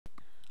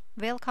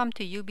Welcome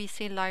to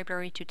UBC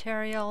Library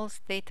Tutorials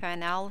Data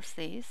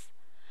Analysis.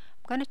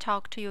 I'm going to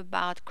talk to you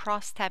about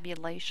cross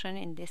tabulation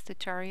in this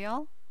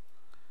tutorial.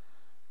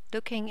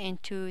 Looking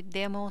into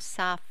demo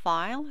SAF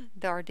file,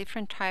 there are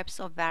different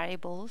types of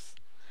variables,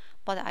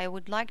 but I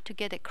would like to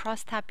get a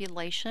cross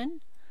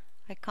tabulation.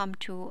 I come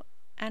to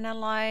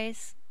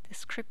Analyze,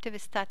 Descriptive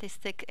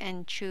Statistic,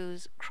 and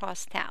choose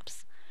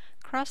Crosstabs.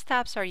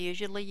 Crosstabs are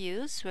usually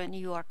used when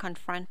you are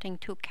confronting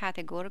two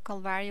categorical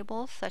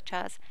variables such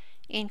as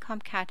income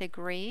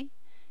category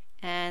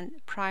and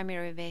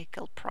primary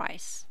vehicle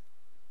price.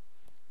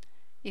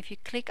 If you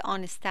click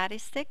on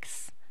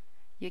statistics,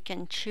 you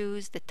can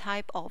choose the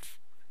type of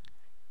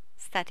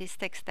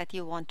statistics that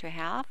you want to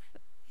have.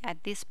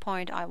 At this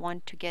point, I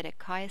want to get a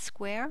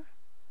chi-square.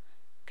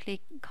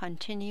 Click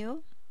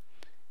continue.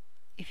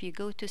 If you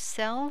go to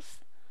cells,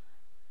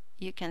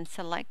 you can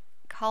select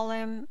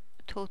column,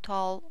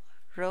 total,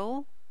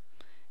 row.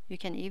 You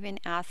can even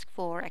ask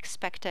for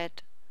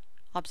expected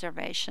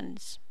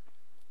observations.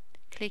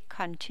 Click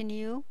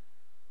continue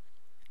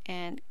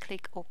and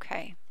click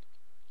OK.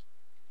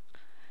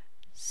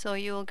 So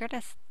you'll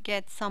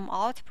get some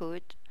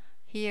output.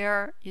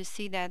 Here you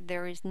see that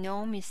there is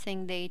no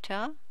missing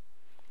data,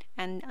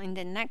 and in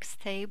the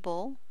next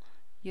table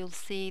you'll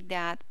see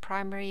that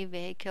primary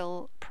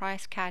vehicle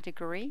price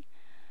category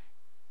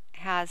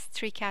has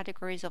three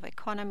categories of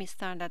economy,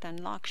 standard,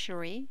 and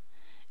luxury,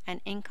 and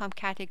income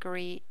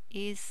category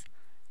is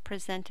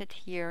presented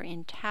here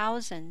in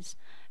thousands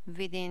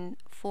within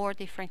 4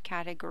 different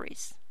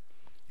categories.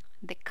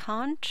 The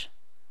count,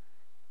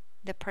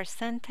 the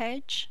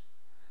percentage,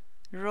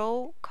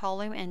 row,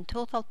 column, and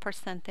total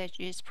percentage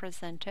is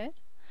presented,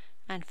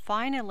 and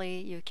finally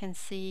you can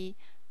see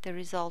the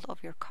result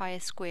of your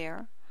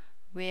chi-square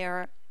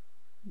where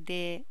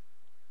the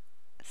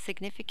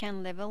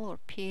significant level or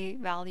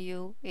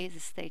p-value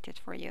is stated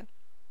for you.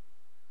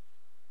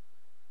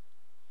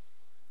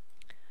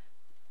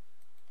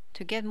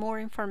 To get more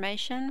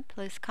information,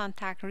 please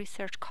contact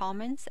Research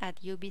Commons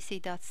at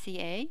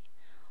ubc.ca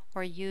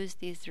or use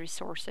these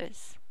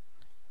resources.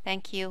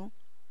 Thank you.